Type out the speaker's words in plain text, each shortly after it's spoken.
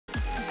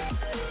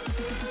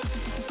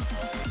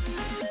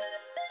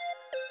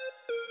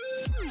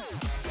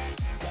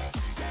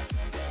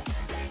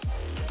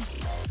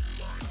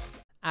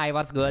Hi,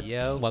 what's good?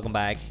 Yo. Welcome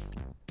back.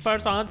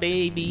 First on,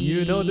 baby.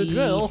 You know the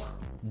drill.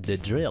 The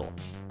drill.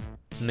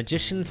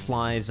 Magician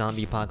fly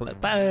zombie apocalypse.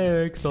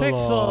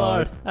 Pixel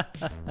art.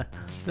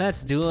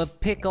 Let's do a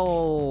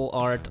pickle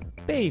art.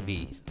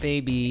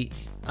 Baby.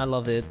 I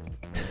love it.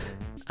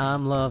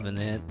 I'm loving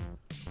it.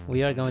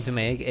 We are going to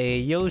make a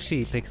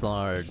Yoshi pixel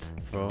art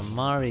for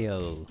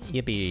Mario.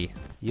 Yippee.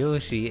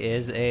 Yoshi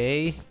is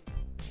a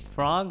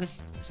frog?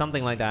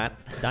 Something like that.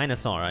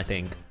 Dinosaur, I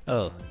think.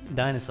 Oh,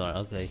 dinosaur,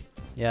 okay.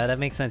 Yeah, that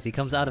makes sense. He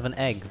comes out of an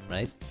egg,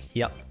 right?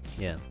 Yep.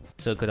 Yeah,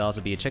 So it could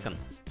also be a chicken.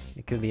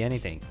 it could be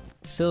anything.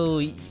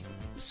 So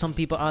some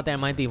people out there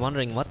might be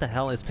wondering, what the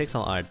hell is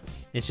pixel art?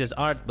 It's just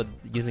art but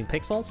using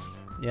pixels?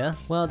 Yeah?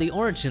 Well, the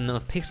origin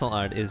of pixel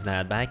art is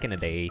that back in the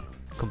day,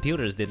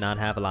 computers did not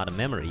have a lot of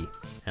memory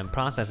and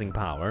processing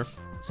power.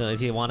 So if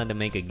you wanted to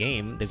make a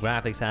game, the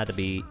graphics had to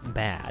be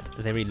bad,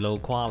 very low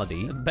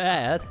quality.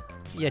 Bad?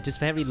 Yeah, just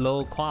very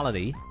low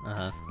quality.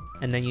 Uh-huh.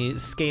 And then you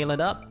scale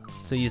it up,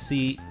 so you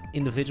see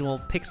individual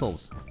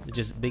pixels,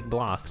 just big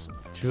blocks.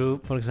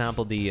 True. For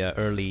example, the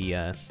early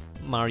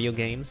Mario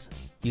games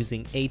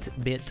using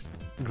 8-bit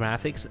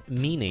graphics,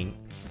 meaning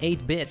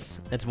 8 bits,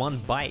 that's 1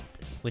 byte,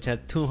 which has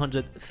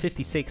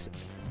 256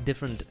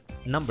 different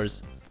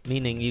numbers,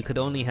 meaning you could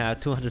only have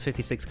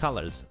 256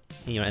 colors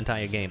in your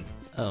entire game.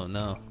 Oh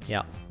no.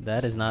 Yeah,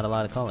 That is not a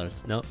lot of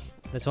colors. no.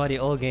 That's why the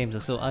old games are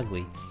so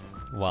ugly.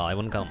 Well, I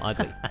wouldn't call them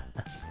ugly.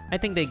 I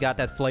think they got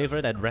that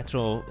flavor, that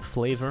retro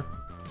flavor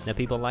that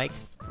people like.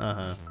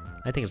 Uh-huh.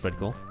 I think it's pretty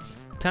cool.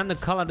 Time to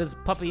color this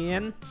puppy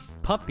in.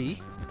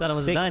 Puppy? I thought it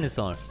was Sick. a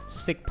dinosaur.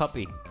 Sick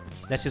puppy.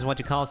 That's just what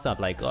you call stuff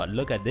like, oh,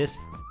 look at this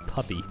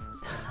puppy.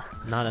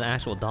 Not an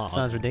actual dog.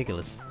 Sounds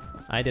ridiculous.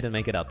 I didn't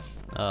make it up.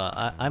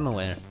 I'm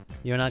aware.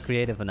 You're not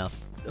creative enough.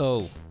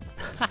 Oh.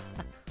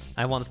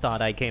 I once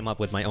thought I came up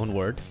with my own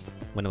word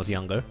when I was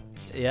younger.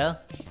 Yeah?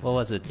 What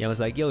was it? Yeah, I was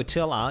like, yo,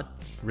 chill out,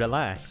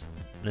 relax.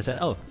 And I said,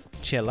 oh,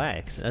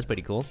 chillax. That's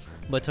pretty cool.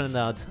 But turned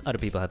out other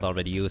people have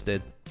already used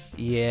it.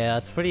 Yeah,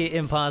 it's pretty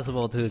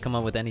impossible to come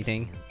up with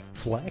anything.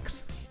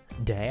 Flex,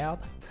 dab,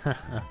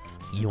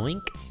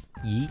 yoink,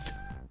 yeet.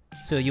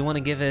 So you want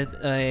to give it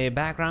a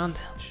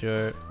background?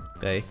 Sure.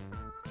 Okay.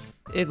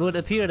 It would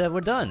appear that we're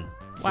done.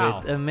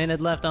 Wow. With a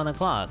minute left on the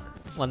clock.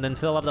 Well, then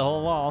fill up the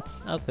whole wall.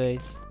 Okay.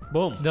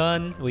 Boom.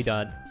 Done. We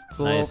done.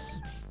 Cool. Nice.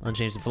 I'll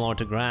change the floor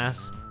to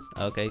grass.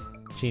 Okay.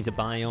 Change the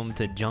biome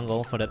to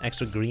jungle for that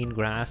extra green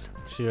grass.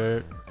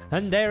 Sure.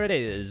 And there it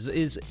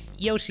is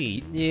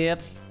Yoshi.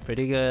 Yep.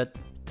 Pretty good.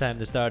 Time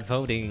to start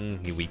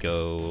voting. Here we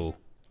go,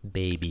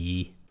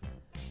 baby.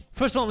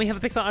 First one, we have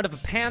a pixel art of a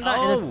panda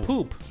and a Oh.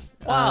 poop.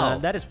 Wow.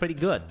 That is pretty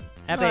good.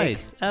 Epic.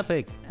 Nice.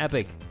 Epic.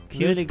 Epic.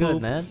 Really good,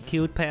 poop, man.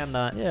 Cute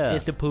panda. Yeah.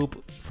 Is the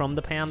poop from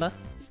the panda?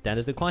 That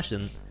is the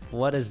question.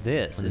 What is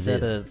this? What is is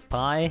that this? a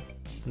pie?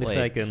 Looks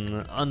Wait. like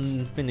an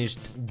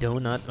unfinished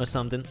donut or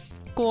something.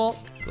 Cool.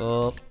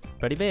 Cool.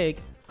 Pretty big.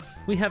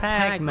 We have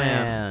Pac-Man.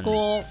 Pac-Man.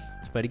 Cool.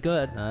 It's pretty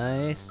good.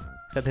 Nice.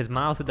 Except his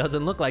mouth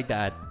doesn't look like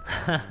that.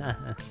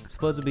 It's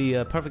supposed to be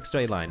a perfect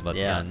straight line, but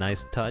yeah, Yeah.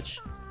 nice touch.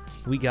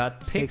 We got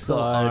pixel Pixel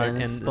art art and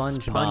and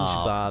SpongeBob.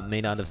 SpongeBob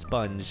made out of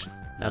sponge.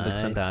 That looks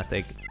Nice.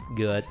 fantastic.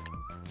 Good.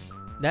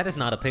 That is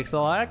not a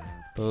pixel art,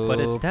 but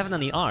it's Poop.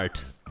 definitely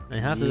art. I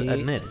have to Yeah.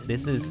 admit,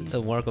 this is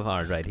a work of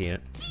art right here.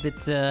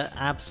 Bit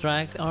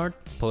abstract art.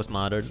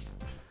 Postmodern.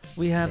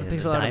 We have a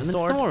pixel art of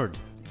Diamond sword.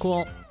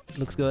 Cool.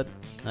 Looks good.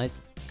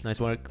 Nice. Nice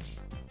work.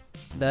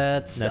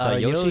 That's our our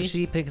Yoshi?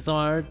 Yoshi pixel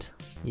art.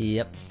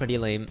 Yep. Pretty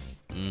lame.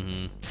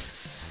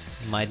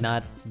 Might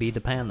not be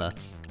the panda.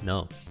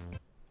 No.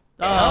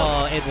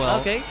 Oh, it will.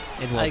 Okay.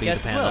 It will I be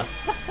guess the it panda.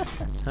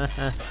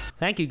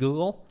 Thank you,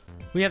 Google.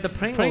 We have the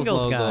Pringles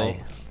logo.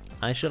 guy.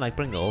 I sure like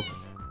Pringles.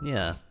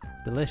 Yeah.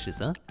 Delicious,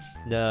 huh?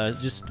 They're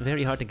just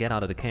very hard to get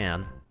out of the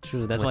can.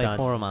 True. That's why I Without-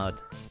 pour them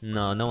out.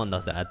 No, no one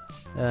does that.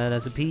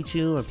 That's a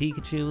Pichu or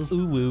Pikachu.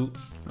 Ooh woo.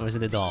 Or is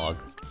it a dog?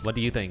 What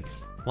do you think?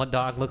 What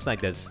dog looks like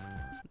this?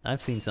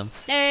 I've seen some.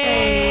 Hey!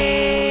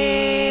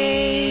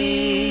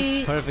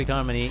 Perfect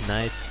harmony.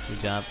 Nice.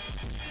 Good job.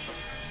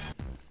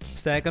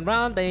 Second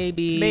round,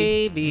 baby.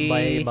 Baby.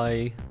 Bye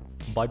bye.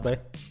 Bye bye.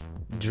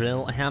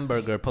 Drill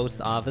hamburger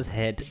post office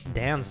head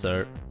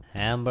dancer.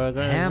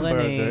 Hamburger Hamburger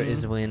is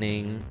is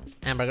winning.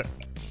 Hamburger.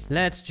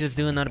 Let's just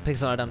do another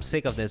pixel art. I'm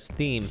sick of this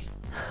theme.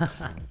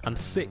 I'm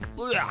sick.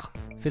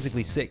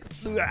 Physically sick.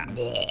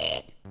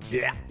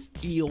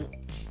 Ew.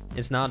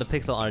 It's now the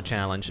pixel art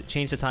challenge.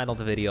 Change the title of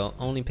the video.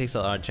 Only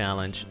pixel art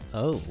challenge.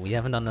 Oh, we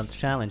haven't done the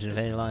challenge in a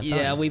very long time.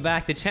 Yeah, we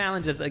back to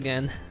challenges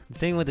again. The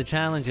thing with the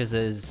challenges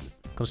is...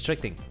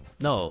 Constricting.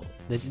 No,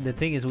 the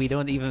thing is we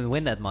don't even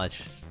win that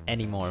much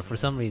anymore for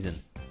some reason.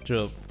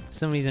 True. For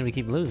some reason we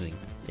keep losing.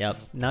 Yep.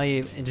 Now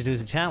you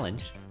introduce a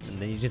challenge, and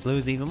then you just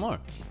lose even more.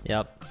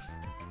 Yep.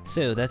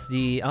 So that's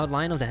the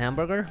outline of the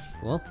hamburger.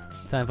 Well,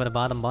 time for the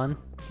bottom bun.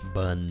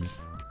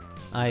 Buns.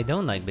 I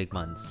don't like big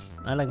buns.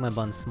 I like my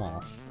buns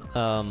small.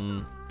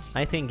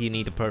 I think you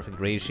need the perfect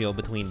ratio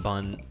between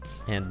bun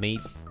and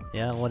meat.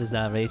 Yeah, what is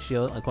that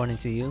ratio according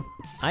to you?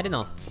 I don't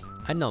know.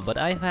 I know, but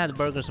I've had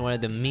burgers where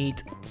the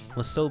meat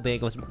was so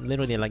big, it was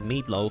literally like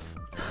meatloaf.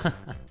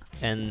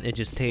 and it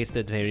just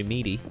tasted very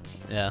meaty.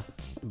 Yeah.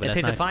 But It that's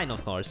tasted not- fine,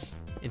 of course.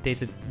 It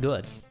tasted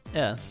good,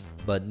 Yeah.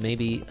 but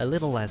maybe a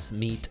little less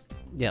meat.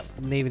 Yeah.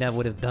 Maybe that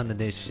would have done the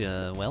dish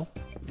well.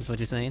 Is what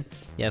you're saying?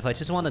 Yeah, if I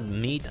just wanted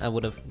meat, I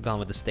would have gone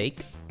with the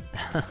steak.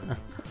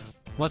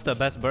 What's the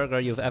best burger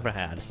you've ever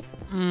had?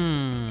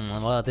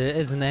 Well, there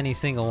isn't any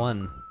single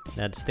one.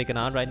 That's sticking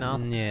out right now?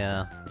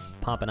 Yeah.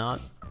 Popping out?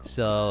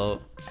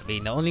 So, I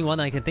mean, the only one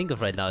I can think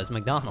of right now is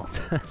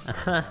McDonald's.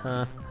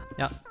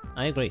 Yeah,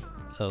 I agree.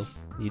 Oh,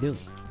 you do?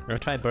 Ever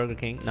tried Burger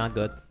King? Not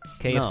good.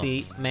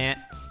 KFC? Meh.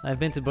 I've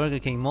been to Burger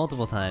King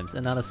multiple times,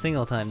 and not a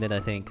single time did I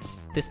think,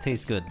 this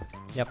tastes good.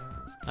 Yep,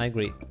 I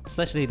agree.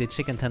 Especially the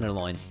chicken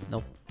tenderloin.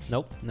 Nope.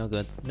 Nope. No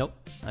good. Nope.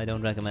 I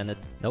don't recommend it.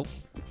 Nope.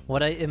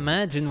 What I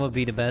imagine would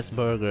be the best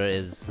burger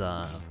is,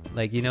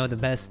 like, you know, the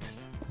best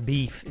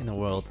beef in the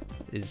world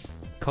is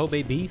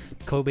Kobe beef?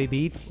 Kobe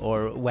beef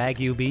or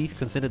Wagyu beef,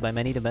 considered by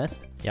many the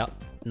best. Yep.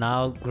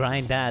 Now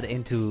grind that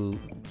into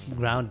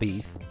ground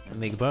beef and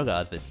make a burger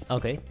out of it.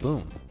 Okay.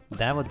 Boom.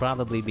 That would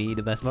probably be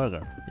the best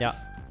burger. Yeah,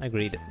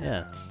 agreed.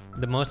 Yeah.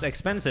 The most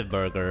expensive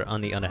burger,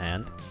 on the other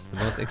hand, the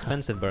most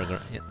expensive burger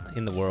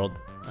in the world,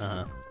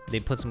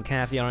 they put some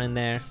caviar in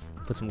there,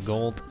 put some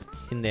gold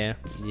in there.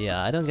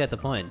 Yeah, I don't get the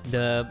point.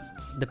 The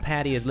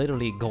patty is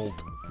literally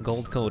gold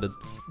coated.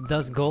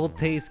 Does gold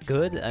taste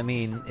good? I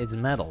mean, it's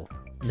metal.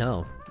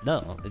 No,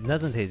 No, it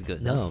doesn't taste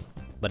good. no.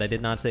 But I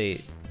did not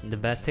say the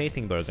best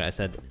tasting burger. I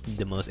said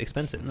the most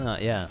expensive. No,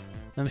 yeah.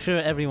 I'm sure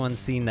everyone's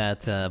seen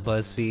that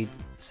BuzzFeed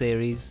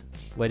series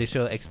where they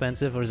show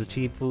expensive versus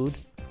cheap food.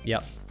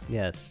 Yep.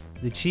 Yeah,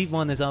 the cheap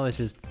one is always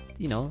just,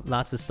 you know,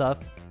 lots of stuff,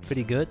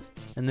 pretty good.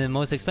 And the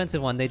most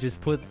expensive one, they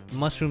just put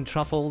mushroom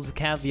truffles,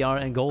 caviar,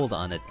 and gold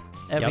on it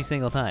every Yep.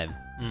 single time.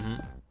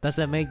 Does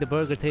that make the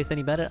burger taste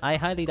any better? I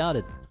highly doubt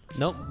it.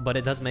 Nope, but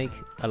it does make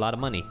a lot of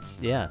money.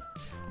 Yeah.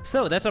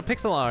 So that's our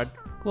pixel art.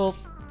 Well,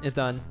 It's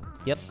done.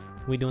 yep.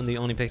 We're doing the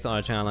only pixel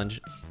art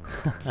challenge.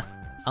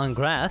 On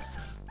grass,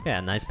 Yeah,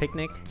 nice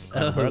picnic.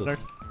 Oh. Burger.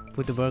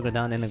 put the burger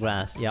down in the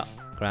grass. Yeah,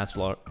 grass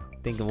floor.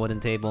 Think a wooden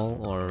table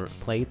or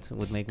plate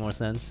would make more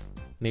sense.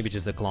 Maybe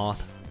just a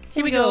cloth.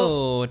 Here we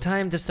go.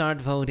 Time to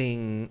start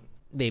voting,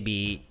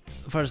 baby.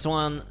 First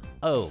one.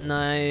 Oh,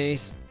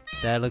 Nice.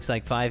 that looks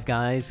like Five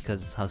Guys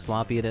because how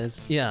sloppy it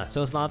is. Yeah,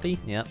 so sloppy.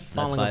 Yep, that's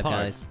Falling Five apart.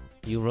 Guys.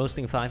 You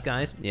roasting Five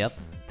Guys? Yep.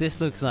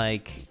 This looks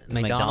like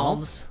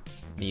McDonald's.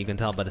 You can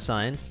tell by the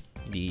sign.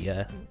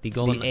 The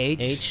golden The H.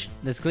 H.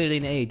 There's clearly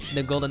an H.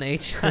 The golden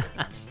H.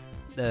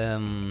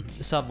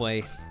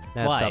 Subway.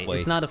 That's Why? Subway.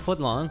 It's not a foot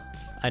long.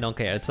 I don't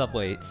care. It's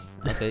Subway.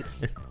 Okay.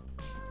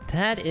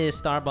 That is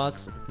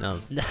Starbucks. No.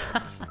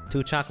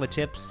 2 chocolate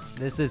chips.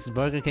 This is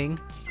Burger King.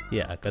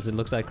 Yeah, because it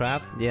looks like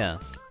crap. Yeah,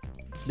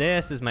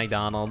 This is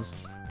McDonald's.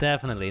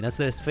 definitely. That's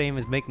this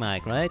famous Big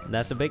Mac, right?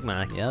 That's a Big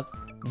Mac. Yep.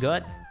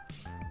 Good.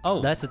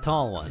 Oh, That's a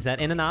tall one. is that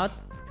In-N-Out?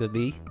 Could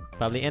be.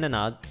 Probably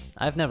In-N-Out.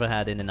 I've never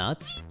had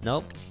In-N-Out.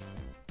 Nope.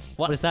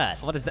 What What is that?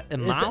 What is that? A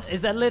Is mouse? that,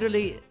 is that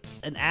literally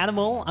an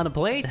animal on a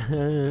plate?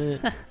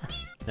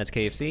 That's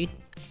KFC.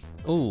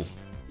 Ooh,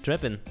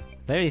 dripping.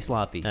 Very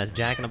sloppy. That's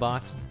Jack in the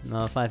Box.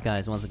 No, Five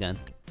Guys once again.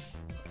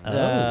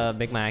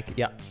 Big Mac.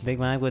 Yeah, Big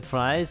Mac with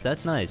fries.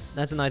 That's nice.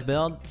 that's a nice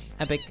build.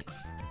 Epic.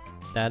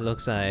 That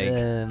looks like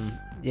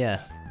Yeah.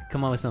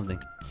 Come on with something.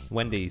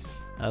 Wendy's.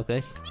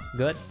 Okay.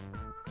 Good.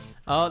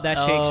 Oh,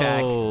 that's Shake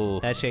Shack. Oh.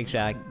 That's Shake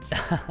Shack.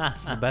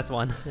 The best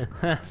one.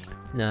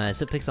 No,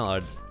 it's a pixel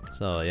art.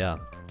 So yeah,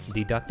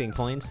 deducting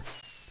points.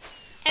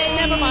 Hey,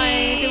 never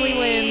mind. We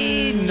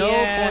win. No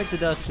Yeah. point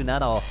deduction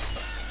at all.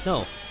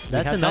 No,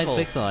 That's a have nice double.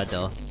 pixel art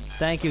though.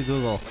 Thank you,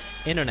 Google.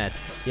 Internet.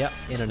 Yep,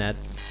 internet.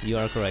 You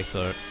are correct,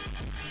 sir.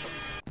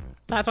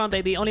 Last one,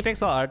 baby. Only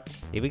pixel art.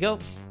 Here we go.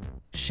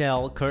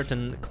 Shell,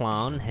 curtain,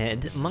 clown,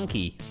 head,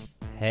 monkey.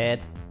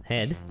 Head.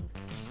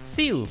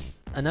 Seal.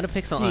 Another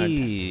pixel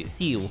art.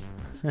 Seal.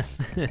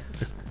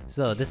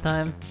 So this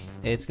time,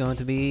 it's going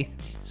to be...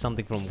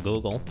 Something from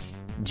Google.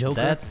 Joker.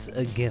 That's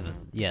a given.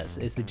 Yes,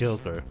 it's the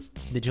Joker.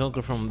 the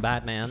Joker from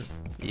Batman.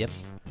 Yep.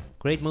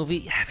 Great movie.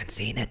 Haven't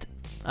seen it.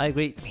 I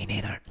agree. Me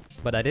neither.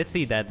 But I did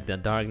see that The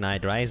Dark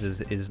Knight Rises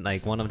is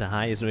like one of the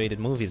highest rated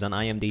movies on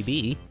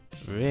IMDb.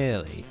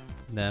 Really?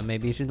 Then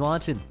maybe you should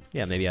watch it.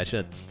 Yeah, maybe I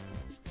should.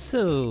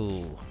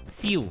 So...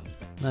 Seal.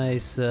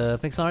 Nice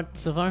pixel art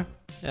so far?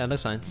 Yeah,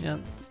 looks fine. Yeah.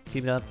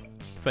 Keep it up.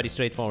 Pretty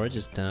straightforward,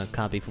 just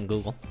copy from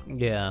Google.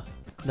 Yeah.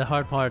 The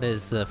hard part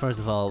is, first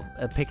of all,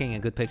 picking a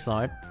good pixel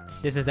art.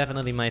 This is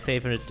definitely my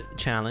favorite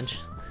challenge.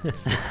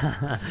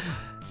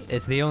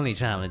 It's the only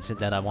challenge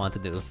that I want to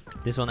do.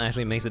 This one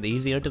actually makes it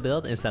easier to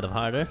build instead of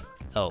harder.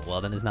 Oh,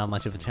 well then it's not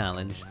much of a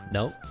challenge.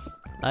 Nope.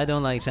 I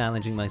don't like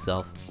challenging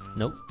myself.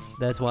 Nope.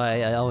 That's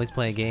why I always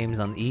play games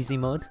on easy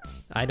mode.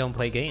 I don't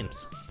play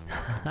games.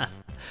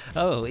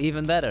 Oh,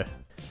 even better.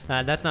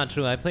 That's not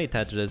true. I play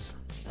Tetris,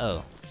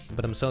 Oh.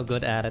 but I'm so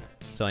good at it,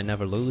 so I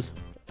never lose.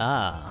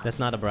 Ah. That's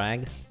not a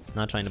brag.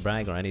 Not trying to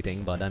brag or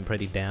anything, but I'm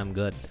pretty damn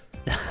good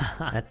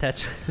at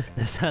Tetris.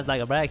 That sounds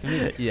like a brag to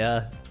me.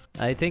 Yeah.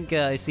 I think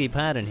I see a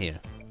pattern here.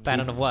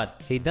 Pattern of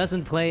what? He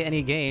doesn't play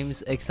any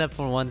games except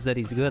for ones that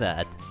he's good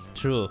at.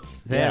 True.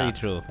 Very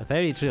true.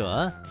 Very true,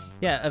 huh?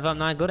 Yeah, if I'm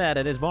not good at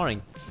it, it's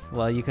boring.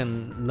 Well, you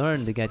can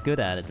learn to get good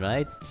at it,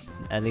 right?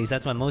 At least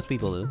that's what most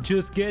people do.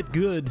 Just get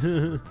good.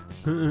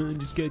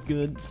 Just get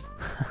good.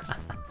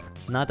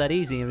 Not that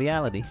easy in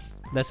reality.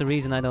 That's the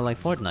reason I don't like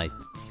Fortnite.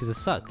 Because it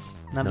sucks.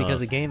 Not No. because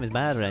the game is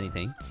bad or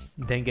anything.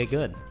 Then get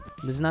good.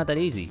 This is not that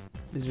easy.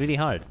 It's really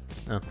hard.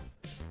 Oh.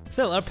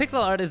 So our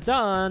pixel art is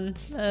done.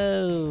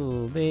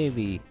 Oh,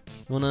 baby.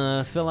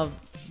 Wanna fill up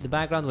the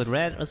background with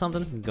red or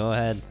something? Go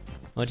ahead.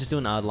 Or just do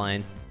an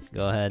outline?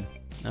 Go ahead.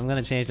 I'm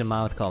gonna change the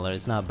mouth color.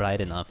 It's not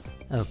bright enough.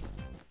 Oh.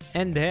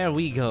 And there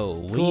we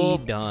go. Cool.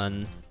 We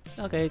done.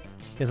 Okay.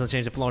 Guess I'll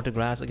change the floor to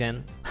grass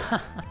again.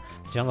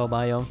 Jungle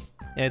biome.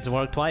 It's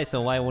worked twice,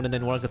 so why wouldn't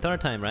it work a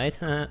third time, right?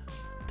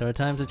 Third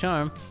time's the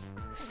charm.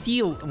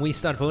 Still, we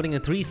start voting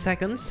in 3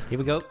 seconds. Here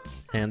we go.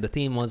 And the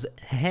theme was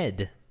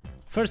head.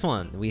 First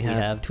one, we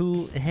have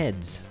 2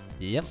 heads.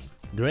 Yep.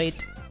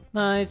 Great.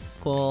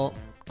 Nice. Cool.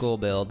 Cool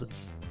build.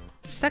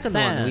 Second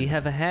Sand. one, we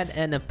have a head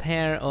and a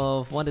pair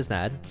of... What is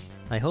that?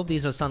 I hope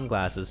these are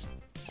sunglasses.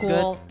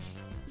 Cool.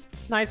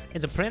 Nice.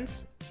 It's a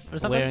prince or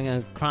something? Wearing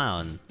a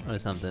crown or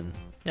something.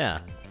 Yeah.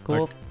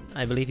 Cool. Or,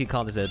 I believe you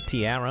call this a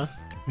tiara.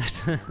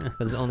 Because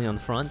it's only on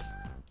front.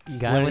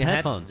 Guy Wearing with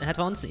headphones.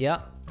 Headphones,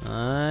 yeah.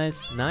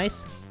 Nice.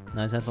 Nice.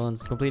 Nice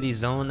headphones. Completely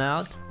zoned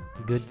out.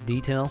 Good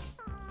detail.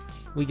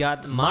 We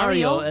got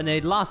Mario, Mario. and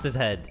they lost his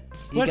head.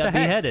 He Where's got the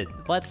head? beheaded.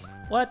 What?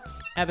 What?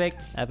 Epic.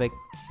 Epic.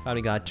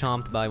 Probably got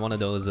chomped by one of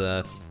those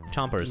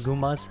chompers.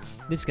 Goombas.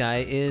 This guy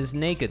is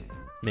naked,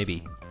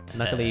 maybe.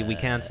 Luckily, we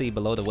can't see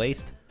below the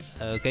waist.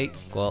 Okay,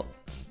 cool.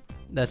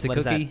 That's a What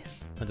is that? cookie.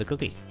 That's a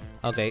cookie.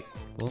 Okay,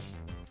 Cool.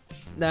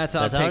 that's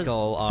our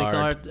pickle art.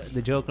 Pixel art.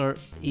 The Joker.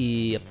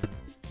 Yep.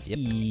 Yep.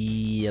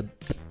 Yep.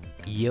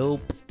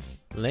 Yup.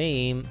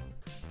 Lame.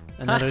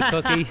 Another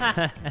cookie.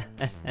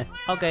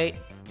 Okay,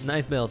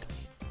 nice build.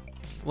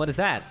 What is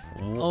that?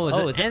 Oh,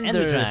 it's an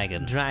Ender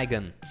Dragon.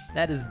 Dragon.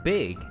 That is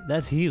big.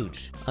 That's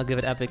huge. I'll give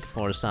it epic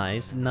for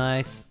size.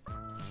 Nice.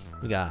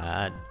 We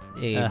got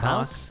a A box.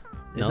 house?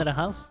 Is No. that a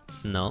house?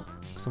 No,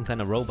 some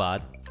kind of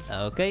robot.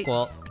 Okay.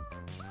 Well,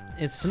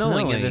 it's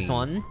snowing in this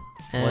one.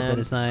 What did the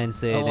and- sign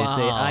say? Oh, They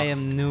say, wow. I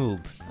am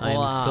noob. I am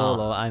Wow.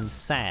 solo. I'm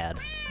sad.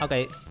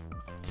 Okay.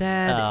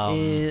 That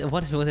is...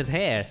 What is with his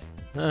hair?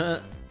 Oh,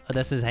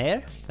 that's his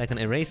hair? Like an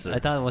eraser. I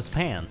thought it was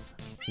pants.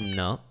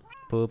 No.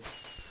 Poop.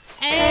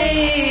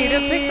 Hey,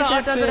 the pixel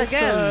art does it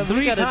again. We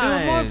 3 gotta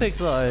times. do more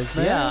pixel art,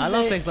 man. Yeah, I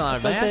love pixel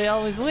art, Because man. they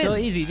always win. So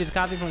easy. Just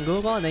copy from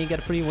Google and then you get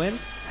a free win.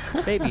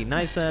 Baby,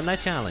 nice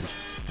challenge.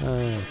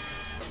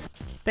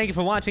 Thank you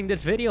for watching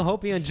this video.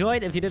 Hope you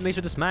enjoyed. If you did, make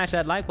sure to smash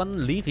that like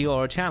button. Leave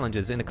your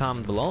challenges in the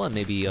comment below and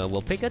maybe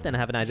we'll pick it. And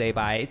have a nice day.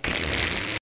 Bye.